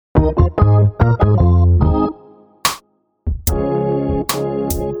Welcome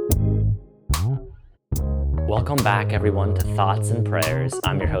back, everyone, to Thoughts and Prayers.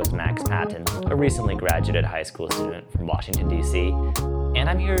 I'm your host, Max Patton, a recently graduated high school student from Washington, D.C., and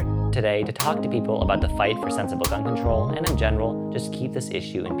I'm here today to talk to people about the fight for sensible gun control and, in general, just keep this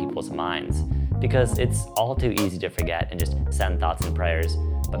issue in people's minds, because it's all too easy to forget and just send thoughts and prayers.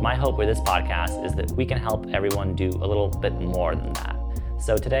 But my hope with this podcast is that we can help everyone do a little bit more than that.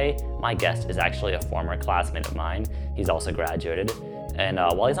 So today, my guest is actually a former classmate of mine. He's also graduated, and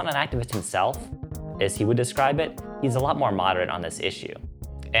while he's not an activist himself, as he would describe it, he's a lot more moderate on this issue.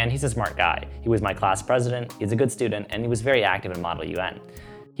 And he's a smart guy. He was my class president, he's a good student, and he was very active in Model UN.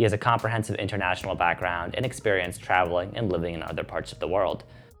 He has a comprehensive international background and experience traveling and living in other parts of the world.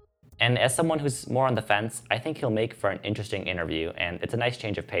 And as someone who's more on the fence, I think he'll make for an interesting interview, and it's a nice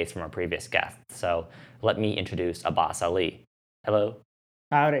change of pace from our previous guest. So let me introduce Abbas Ali. Hello.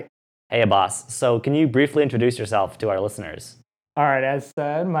 Howdy. Hey Abbas, so can you briefly introduce yourself to our listeners? All right, as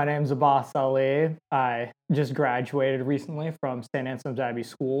said, my name's Abbas Ali. I just graduated recently from St. Anselm's Abbey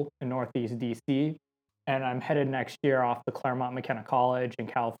School in Northeast DC, and I'm headed next year off to Claremont McKenna College in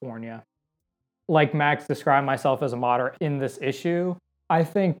California. Like Max described myself as a moderate in this issue. I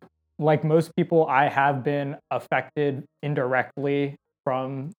think, like most people, I have been affected indirectly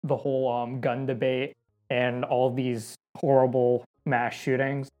from the whole gun debate and all these horrible mass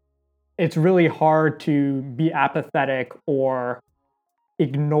shootings. It's really hard to be apathetic or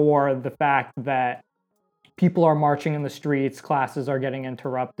ignore the fact that people are marching in the streets, classes are getting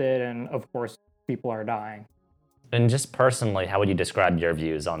interrupted, and of course, people are dying. And just personally, how would you describe your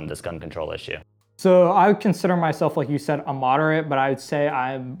views on this gun control issue? So I would consider myself, like you said, a moderate, but I would say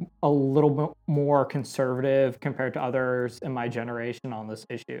I'm a little bit more conservative compared to others in my generation on this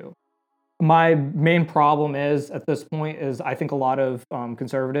issue. My main problem is, at this point, is I think a lot of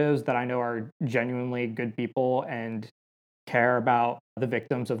conservatives that I know are genuinely good people and care about the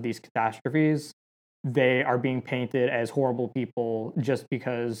victims of these catastrophes, they are being painted as horrible people just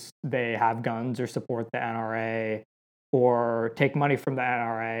because they have guns or support the NRA or take money from the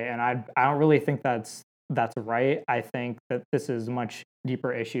NRA. And I don't really think that's right. I think that this is a much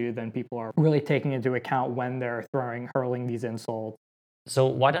deeper issue than people are really taking into account when they're hurling these insults. So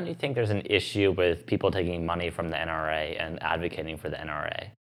why don't you think there's an issue with people taking money from the NRA and advocating for the NRA?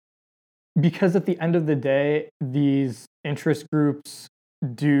 Because at the end of the day, these interest groups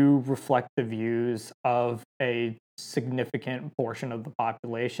do reflect the views of a significant portion of the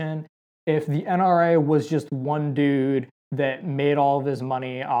population. If the NRA was just one dude that made all of his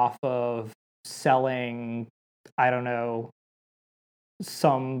money off of selling, I don't know,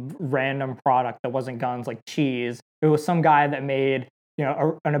 some random product that wasn't guns, like cheese, it was some guy that made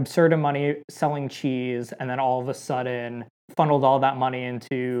an absurd amount of money selling cheese, and then all of a sudden funneled all that money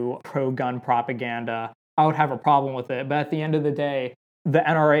into pro-gun propaganda, I would have a problem with it. But at the end of the day, the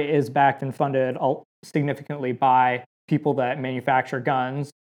NRA is backed and funded significantly by people that manufacture guns.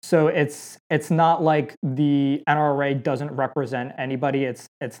 So it's not like the NRA doesn't represent anybody. It's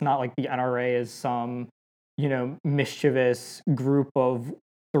not like the NRA is some, mischievous group of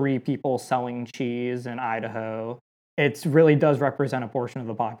 3 people selling cheese in Idaho. It really does represent a portion of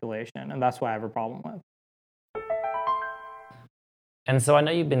the population, and that's what I have a problem with. And so I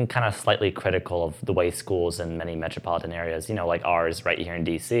know you've been kind of slightly critical of the way schools in many metropolitan areas, like ours right here in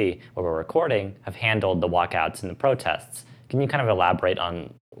DC, where we're recording, have handled the walkouts and the protests. Can you kind of elaborate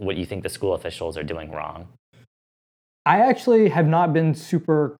on what you think the school officials are doing wrong? I actually have not been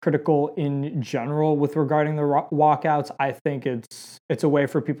super critical in general with regarding the walkouts. I think it's a way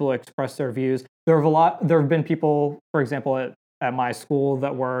for people to express their views. There have been people, for example, at my school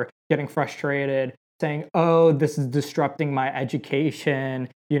that were getting frustrated, saying, "Oh, this is disrupting my education."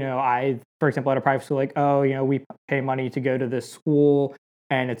 For example, at a private school, like, "Oh, we pay money to go to this school,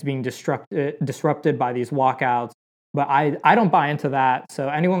 and it's being disrupted by these walkouts." But I don't buy into that. So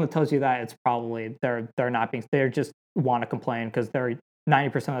anyone that tells you that, it's probably they're just want to complain, because they're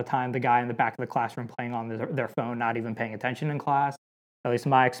 90% of the time the guy in the back of the classroom playing on their phone, not even paying attention in class. At least in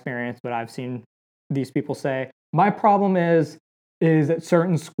my experience, but I've seen these people say. My problem is that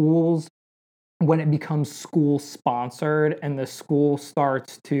certain schools, when it becomes school sponsored and the school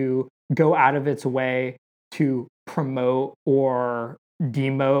starts to go out of its way to promote or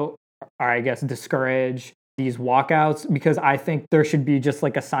demote, or I guess discourage these walkouts, because I think there should be just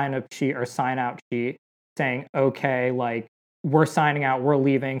like a sign-up sheet or sign-out sheet saying, okay, like, we're signing out, we're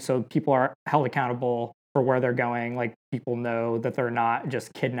leaving, so people are held accountable for where they're going. Like, people know that they're not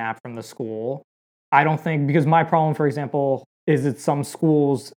just kidnapped from the school. I don't think, because my problem, for example, is that some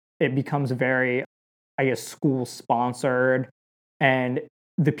schools, it becomes very, I guess, school sponsored, and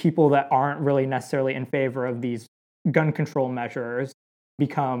the people that aren't really necessarily in favor of these gun control measures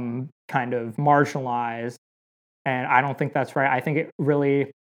become kind of marginalized. And I don't think that's right. I think it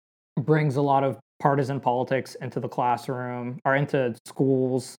really brings a lot of partisan politics into the classroom or into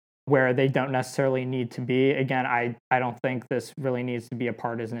schools where they don't necessarily need to be. Again, I don't think this really needs to be a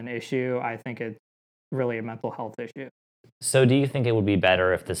partisan issue. I think it's really a mental health issue. So, do you think it would be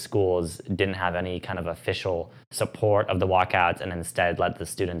better if the schools didn't have any kind of official support of the walkouts and instead let the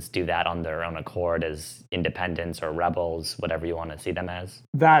students do that on their own accord as independents or rebels, whatever you want to see them as?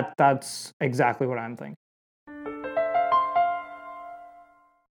 That's exactly what I'm thinking.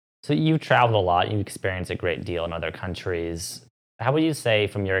 So, you've traveled a lot, you've experienced a great deal in other countries. How would you say,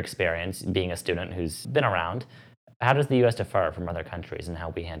 from your experience being a student who's been around, how does the US differ from other countries in how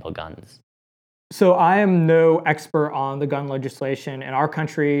we handle guns? So I am no expert on the gun legislation in our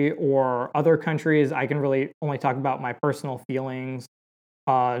country or other countries. I can really only talk about my personal feelings.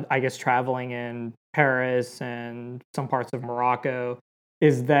 I guess traveling in Paris and some parts of Morocco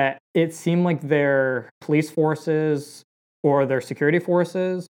is that it seemed like their police forces or their security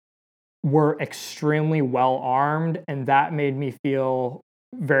forces were extremely well armed, and that made me feel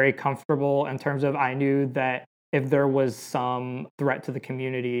very comfortable in terms of I knew that if there was some threat to the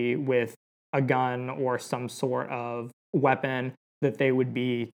community with a gun or some sort of weapon, that they would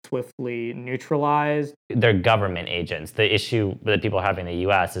be swiftly neutralized. They're government agents. The issue that people have in the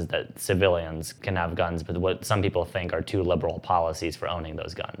US is that civilians can have guns, but what some people think are too liberal policies for owning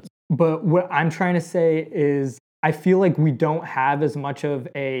those guns. But what I'm trying to say is I feel like we don't have as much of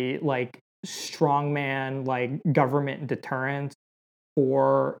a like strongman like government deterrent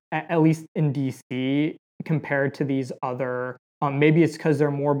for at least in DC compared to these other maybe it's because they're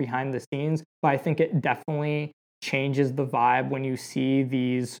more behind the scenes, but I think it definitely changes the vibe when you see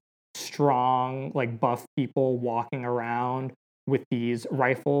these strong like buff people walking around with these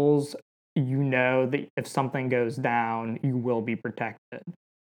rifles. You know that if something goes down you will be protected.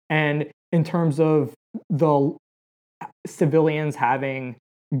 And in terms of the civilians having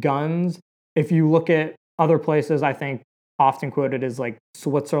guns, if you look at other places, I think often quoted as like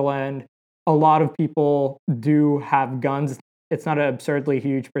Switzerland, a lot of people do have guns. It's not an absurdly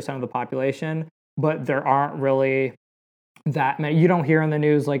huge percent of the population, but there aren't really that many. You don't hear in the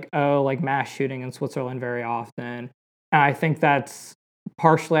news like, oh, like mass shooting in Switzerland very often. And I think that's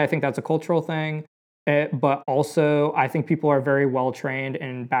partially, I think that's a cultural thing. But also, I think people are very well trained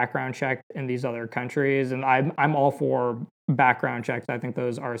in background check in these other countries, and I'm all for background checks. I think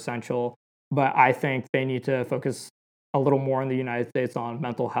those are essential, but I think they need to focus a little more in the United States on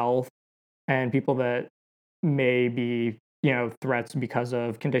mental health and people that may be threats because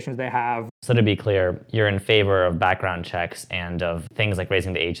of conditions they have. So, to be clear, you're in favor of background checks and of things like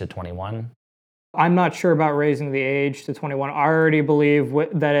raising the age to 21? I'm not sure about raising the age to 21. I already believe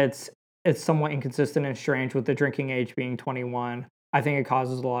that it's somewhat inconsistent and strange with the drinking age being 21. I think it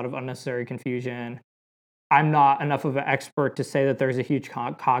causes a lot of unnecessary confusion. I'm not enough of an expert to say that there's a huge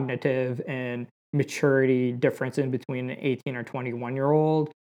cognitive and maturity difference in between an 18 or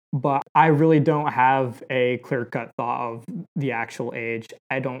 21-year-old, but I really don't have a clear-cut thought of the actual age.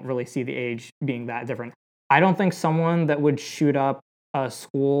 I don't really see the age being that different. I don't think someone that would shoot up a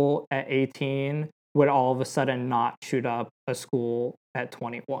school at 18 would all of a sudden not shoot up a school at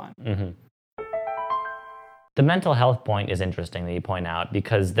 21. Mm-hmm. The mental health point is interesting that you point out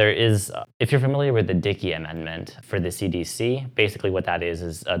because there is, if you're familiar with the Dickey Amendment for the CDC, basically what that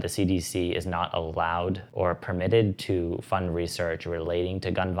is the CDC is not allowed or permitted to fund research relating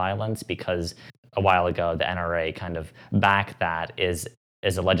to gun violence because a while ago the NRA kind of backed that as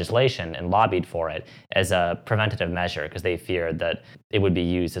a legislation and lobbied for it as a preventative measure because they feared that it would be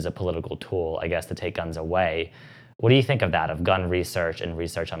used as a political tool, I guess, to take guns away. What do you think of that, of gun research and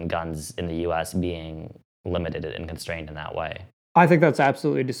research on guns in the US being limited and constrained in that way? I think that's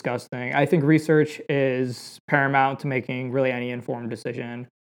absolutely disgusting. I think research is paramount to making really any informed decision.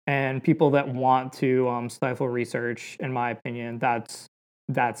 And people that want to stifle research, in my opinion, that's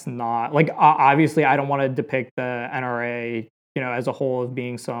not like obviously I don't want to depict the NRA, as a whole as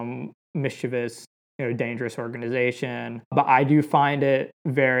being some mischievous, dangerous organization. But I do find it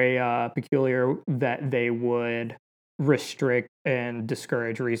very peculiar that they would restrict and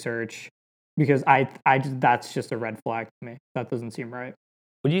discourage research because I that's just a red flag to me. That doesn't seem right.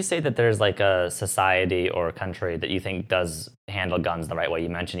 Would you say that there's like a society or a country that you think does handle guns the right way? You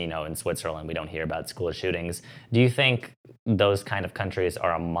mentioned, in Switzerland, we don't hear about school shootings. Do you think those kind of countries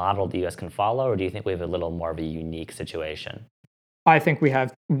are a model the U.S. can follow, or do you think we have a little more of a unique situation? I think we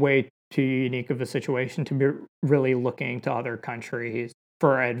have way too unique of a situation to be really looking to other countries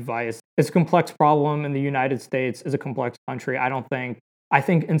for advice. It's a complex problem, and the United States is a complex country. I don't think I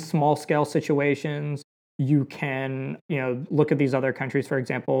think in small scale situations, you can, look at these other countries, for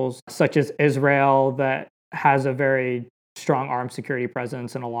examples, such as Israel, that has a very strong armed security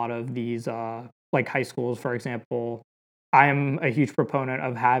presence in a lot of these, like high schools, for example. I am a huge proponent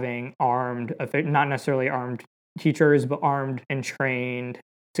of having armed, not necessarily armed teachers, but armed and trained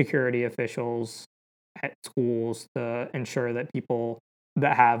security officials at schools to ensure that people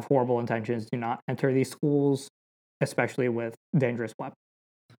that have horrible intentions do not enter these schools, especially with dangerous weapons.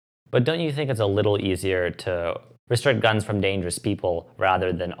 But don't you think it's a little easier to restrict guns from dangerous people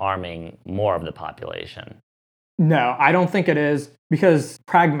rather than arming more of the population? No, I don't think it is, because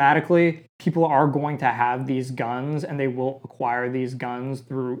pragmatically, people are going to have these guns and they will acquire these guns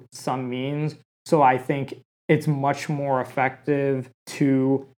through some means. So I think it's much more effective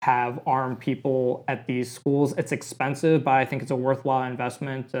to have armed people at these schools. It's expensive, but I think it's a worthwhile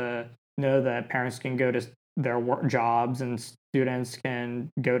investment to know that parents can go to their work jobs and students can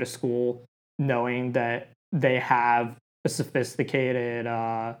go to school knowing that they have a sophisticated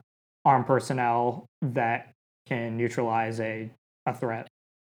armed personnel that can neutralize a threat.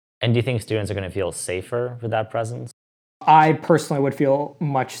 And do you think students are going to feel safer with that presence? I personally would feel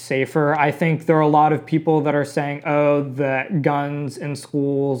much safer. I think there are a lot of people that are saying, oh, that guns in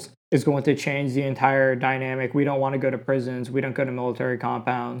schools is going to change the entire dynamic. We don't want to go to prisons. We don't go to military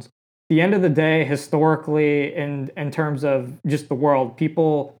compounds. At the end of the day, historically, in terms of just the world,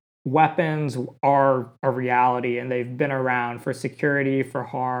 weapons are a reality and they've been around for security, for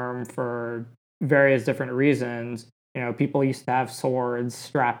harm, for various different reasons. People used to have swords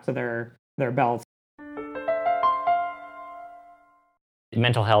strapped to their belts.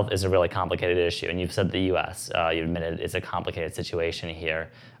 Mental health is a really complicated issue, and you've said the US, you admitted it's a complicated situation here.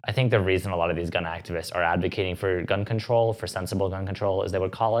 I think the reason a lot of these gun activists are advocating for gun control, for sensible gun control, as they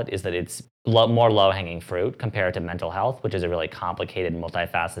would call it, is that it's more low-hanging fruit compared to mental health, which is a really complicated,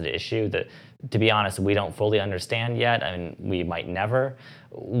 multifaceted issue that, to be honest, we don't fully understand yet. I mean, we might never.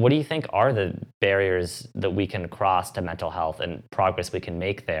 What do you think are the barriers that we can cross to mental health and progress we can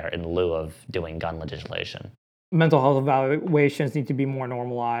make there in lieu of doing gun legislation? Mental health evaluations need to be more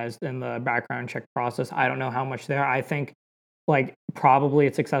normalized in the background check process. I don't know how much there. I think probably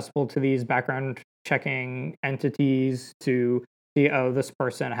it's accessible to these background checking entities to see, oh, this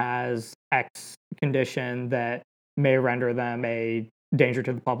person has X condition that may render them a danger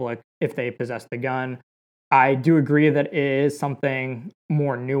to the public if they possess the gun. I do agree that it is something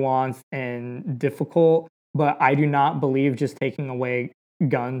more nuanced and difficult, but I do not believe just taking away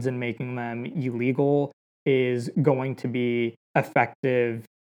guns and making them illegal is going to be effective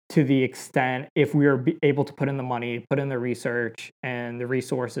to the extent if we are able to put in the money, put in the research and the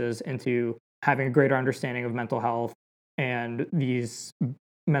resources into having a greater understanding of mental health and these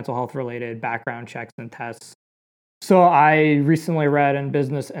mental health related background checks and tests. So I recently read in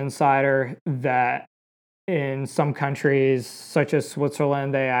Business Insider that in some countries, such as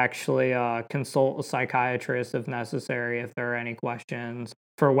Switzerland, they actually consult a psychiatrist if necessary, if there are any questions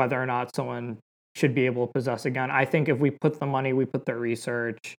for whether or not someone should be able to possess a gun. I think if we put the money, we put the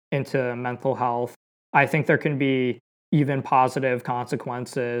research into mental health, I think there can be even positive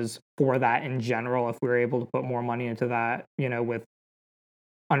consequences for that in general if we're able to put more money into that, with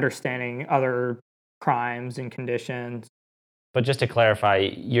understanding other crimes and conditions. But just to clarify,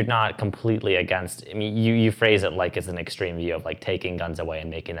 you're not completely against, I mean, you phrase it like it's an extreme view of taking guns away and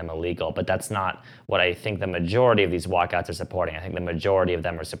making them illegal, but that's not what I think the majority of these walkouts are supporting. I think the majority of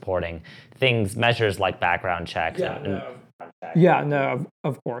them are supporting measures like background checks. Of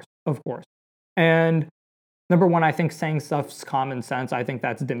course. And number one, I think saying stuff's common sense. I think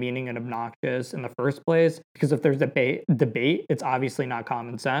that's demeaning and obnoxious in the first place, because if there's debate, it's obviously not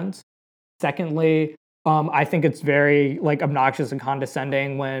common sense. Secondly, I think it's very obnoxious and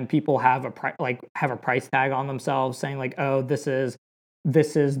condescending when people have a price tag on themselves, saying oh, this is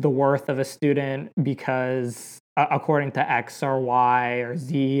the worth of a student because according to X or Y or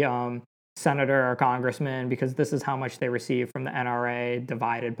Z senator or congressman, because this is how much they receive from the NRA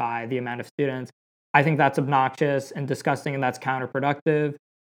divided by the amount of students. I think that's obnoxious and disgusting, and that's counterproductive,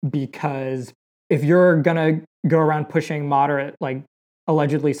 because if you're gonna go around pushing moderate,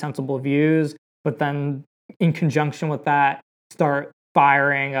 allegedly sensible views, but then in conjunction with that, start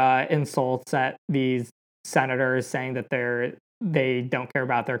firing insults at these senators saying that they don't care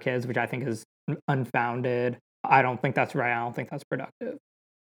about their kids, which I think is unfounded. I don't think that's right. I don't think that's productive.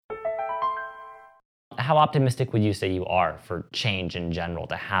 How optimistic would you say you are for change in general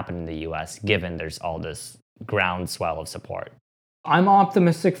to happen in the US, given there's all this groundswell of support? I'm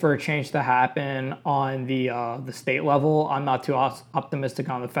optimistic for a change to happen on the state level. I'm not too optimistic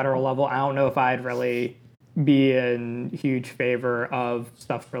on the federal level. I don't know if I'd really be in huge favor of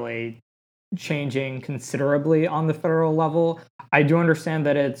stuff really changing considerably on the federal level. I do understand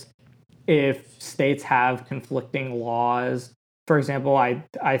that it's if states have conflicting laws. For example,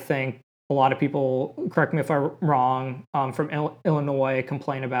 I think a lot of people, correct me if I'm wrong, from Illinois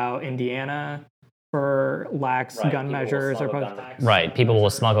complain about Indiana for lax gun measures or post. Right, people will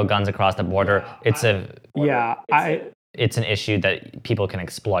smuggle guns across the border. Yeah, It's an issue that people can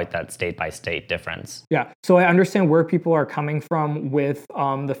exploit, that state by state difference. yeah. So I understand where people are coming from with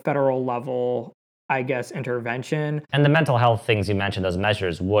the federal level, I guess, intervention. And the mental health things you mentioned, those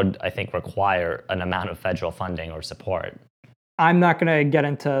measures would, I think, require an amount of federal funding or support. I'm not going to get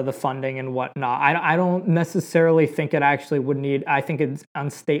into the funding and whatnot. I don't necessarily think it actually would need, I think it's on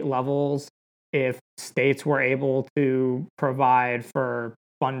state levels, if states were able to provide for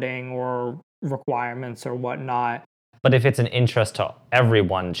funding or requirements or whatnot. But if it's an interest to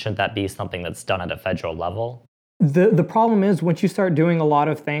everyone, shouldn't that be something that's done at a federal level? The problem is once you start doing a lot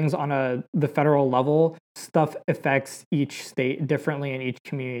of things on the federal level, stuff affects each state differently and each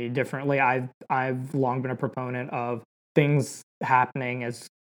community differently. I've long been a proponent of things happening as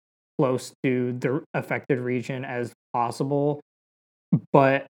close to the affected region as possible.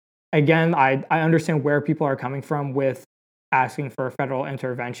 But again, I understand where people are coming from with asking for federal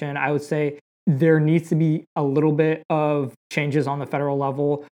intervention. I would say there needs to be a little bit of changes on the federal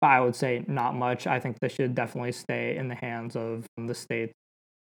level, but I would say not much. I think this should definitely stay in the hands of the states.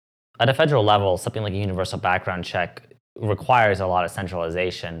 At a federal level, something like a universal background check requires a lot of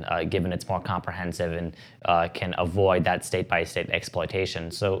centralization, given it's more comprehensive and can avoid that state by state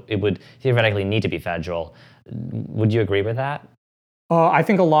exploitation. So it would theoretically need to be federal. Would you agree with that? I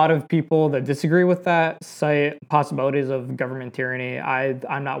think a lot of people that disagree with that cite possibilities of government tyranny.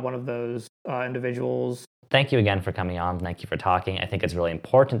 I'm not one of those individuals. Thank you again for coming on. Thank you for talking. I think it's really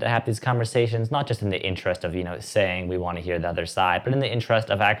important to have these conversations, not just in the interest of, saying we want to hear the other side, but in the interest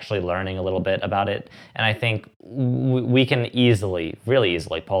of actually learning a little bit about it. And I think we can easily, really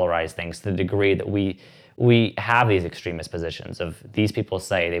easily polarize things to the degree that we have these extremist positions of these people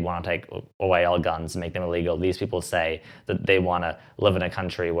say they want to take away all guns and make them illegal. These people say that they want to live in a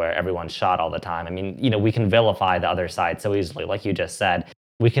country where everyone's shot all the time. I mean, we can vilify the other side so easily, like you just said.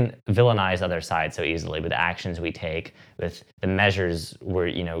 We can villainize other sides so easily with the actions we take, with the measures we're,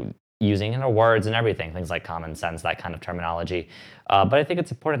 using in our words and everything, things like common sense, that kind of terminology. But I think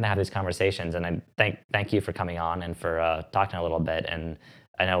it's important to have these conversations, and I thank you for coming on and for talking a little bit. And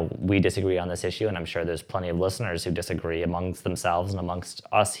I know we disagree on this issue, and I'm sure there's plenty of listeners who disagree amongst themselves and amongst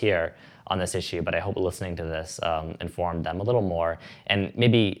us here on this issue, but I hope listening to this informed them a little more and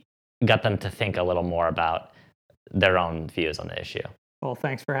maybe got them to think a little more about their own views on the issue. Well,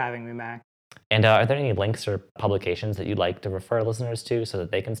 thanks for having me, Mac. And are there any links or publications that you'd like to refer listeners to so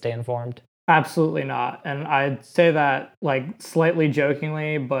that they can stay informed? Absolutely not. And I'd say that like slightly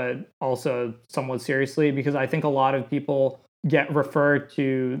jokingly, but also somewhat seriously, because I think a lot of people get referred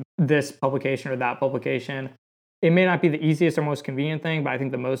to this publication or that publication. It may not be the easiest or most convenient thing, but I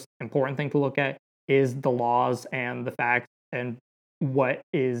think the most important thing to look at is the laws and the facts and what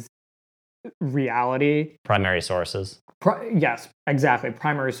is reality. Primary sources. Yes, exactly.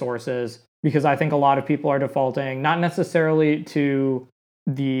 Primary sources, because I think a lot of people are defaulting not necessarily to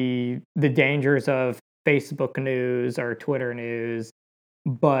the dangers of Facebook news or Twitter news,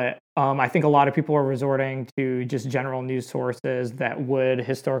 but I think a lot of people are resorting to just general news sources that would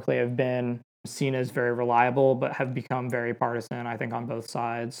historically have been seen as very reliable, but have become very partisan, I think, on both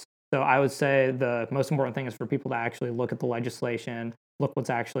sides. So I would say the most important thing is for people to actually look at the legislation, look what's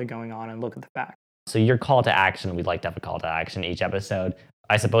actually going on, and look at the facts. So your call to action, we'd like to have a call to action each episode,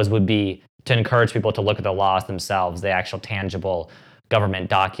 I suppose would be to encourage people to look at the laws themselves, the actual tangible government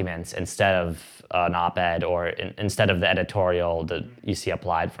documents, instead of an op-ed or instead of the editorial that you see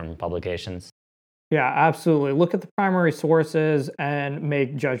applied from publications. Yeah, absolutely. Look at the primary sources and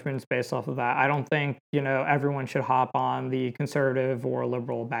make judgments based off of that. I don't think, everyone should hop on the conservative or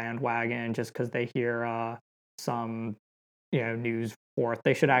liberal bandwagon just because they hear some, news report.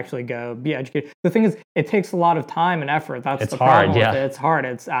 They should actually go be educated. The thing is, it takes a lot of time and effort. That's the problem with it. It's hard.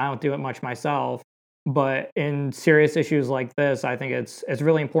 I don't do it much myself. But in serious issues like this, I think it's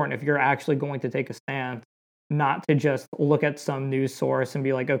really important if you're actually going to take a stand, not to just look at some news source and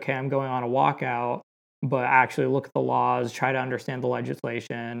be like, okay, I'm going on a walkout, but actually look at the laws, try to understand the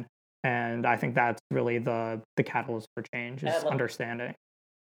legislation. And I think that's really the catalyst for change is understanding.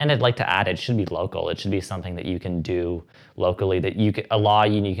 And I'd like to add, it should be local. It should be something that you can do locally, that you can, a law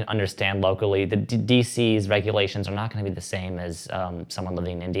you can understand locally. The DC's regulations are not going to be the same as someone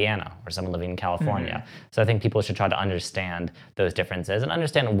living in Indiana or someone living in California. So I think people should try to understand those differences and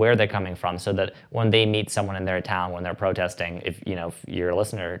understand where they're coming from, so that when they meet someone in their town, when they're protesting, if you're a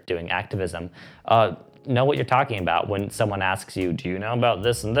listener doing activism, know what you're talking about when someone asks you, do you know about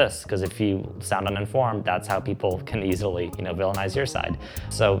this and this? Because if you sound uninformed, that's how people can easily, villainize your side.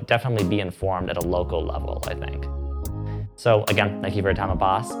 So definitely be informed at a local level, I think. So again, thank you for your time,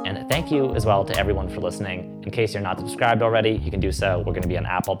 Abbas, and thank you as well to everyone for listening. In case you're not subscribed already, you can do so. We're going to be on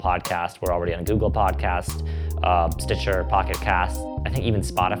Apple Podcast. We're already on Google Podcast, Stitcher, Pocket Cast. I think even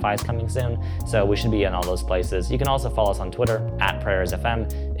Spotify is coming soon, so we should be in all those places. You can also follow us on Twitter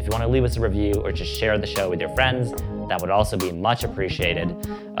 @PrayersFM. If you want to leave us a review or just share the show with your friends, that would also be much appreciated.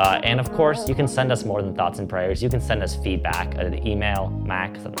 And of course, you can send us more than thoughts and prayers. You can send us feedback at the email,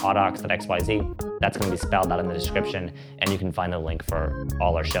 max@audox.xyz. That's going to be spelled out in the description, and you can find the link for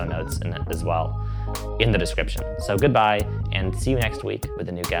all our show notes in it as well in the description. So goodbye, and see you next week with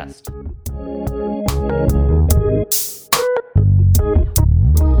a new guest.